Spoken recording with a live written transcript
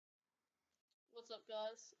What's up,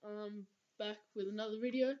 guys? Back with another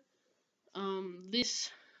video. This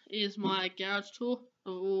is my garage tour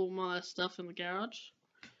of all my stuff in the garage.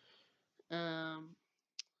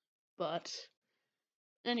 But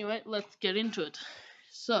anyway, let's get into it.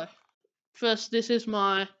 So, first, this is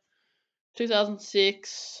my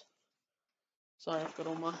 2006. Sorry, I've got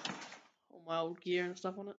all my old gear and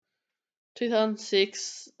stuff on it.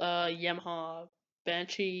 2006 Yamaha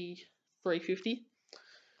Banshee 350.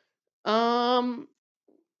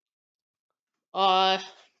 I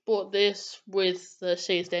bought this with the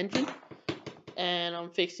seized engine, and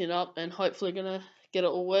I'm fixing it up and hopefully gonna get it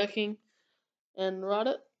all working and ride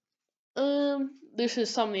it. This is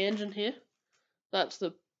some of the engine here. That's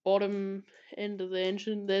the bottom end of the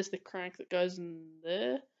engine. There's the crank that goes in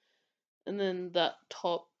there, and then that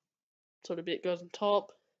top sort of bit goes on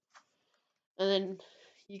top, and then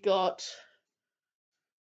you got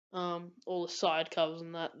all the side covers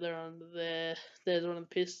and that, they're under there. There's one of the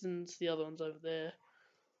pistons, the other one's over there.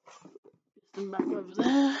 Piston back over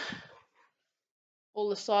there. All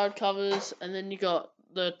the side covers, and then you got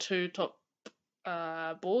the two top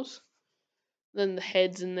bores. Then the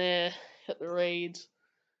head's in there, got the reeds,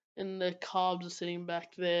 and the carbs are sitting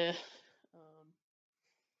back there.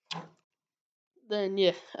 Then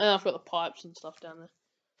yeah, and I've got the pipes and stuff down there.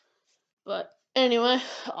 But anyway,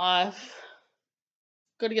 I've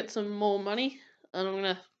got to get some more money, and I'm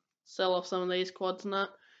gonna sell off some of these quads and that,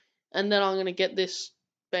 and then I'm gonna get this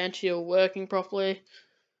Banshee all working properly.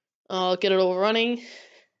 I'll get it all running,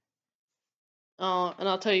 and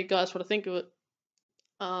I'll tell you guys what I think of it.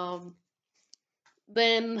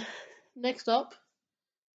 Then next up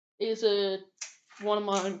is one of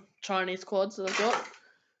my Chinese quads that I've got.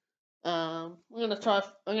 I'm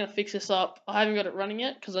gonna fix this up. I haven't got it running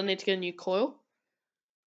yet because I need to get a new coil.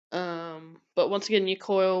 But once I get a new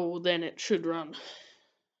coil, then it should run.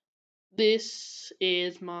 This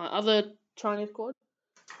is my other Chinese quad.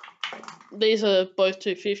 These are both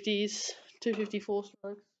 250s, 254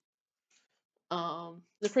 strokes.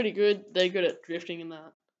 They're pretty good. They're good at drifting and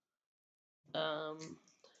that.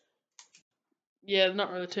 Yeah,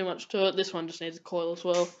 not really too much to it. This one just needs a coil as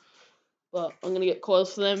well. But I'm going to get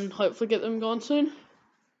coils for them and hopefully get them going soon.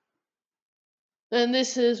 And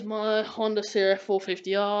this is my Honda CRF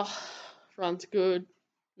 450R. Runs good.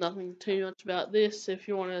 Nothing too much about this. If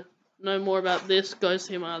you want to know more about this, go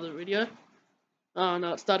see my other video. Oh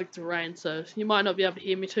no, it's starting to rain, so you might not be able to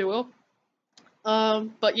hear me too well.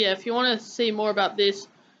 But yeah, if you want to see more about this,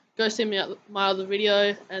 go see my other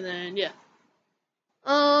video, and then yeah.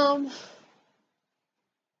 Yeah,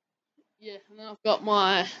 and then I've got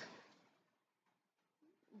my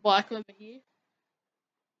bike over here.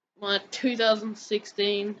 My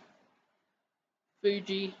 2016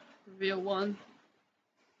 Fuji Reveal 1.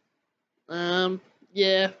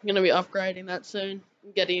 Yeah, I'm gonna be upgrading that soon.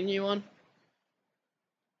 Getting a new one.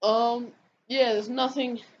 Yeah, there's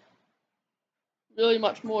nothing really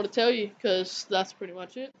much more to tell you because that's pretty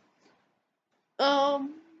much it.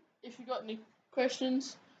 If you got any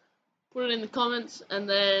questions, put it in the comments and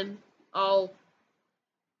then I'll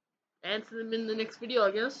answer them in the next video,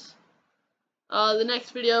 I guess. The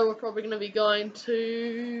next video we're probably going to be going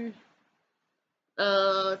to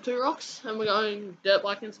Two Rocks, and we're going dirt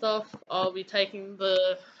bike and stuff. I'll be taking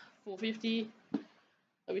the 450.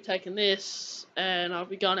 I'll be taking this, and I'll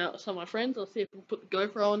be going out with some of my friends. I'll see if we can put the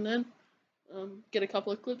GoPro on then. Get a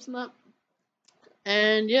couple of clips and that.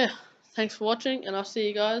 And yeah, thanks for watching, and I'll see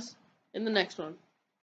you guys in the next one.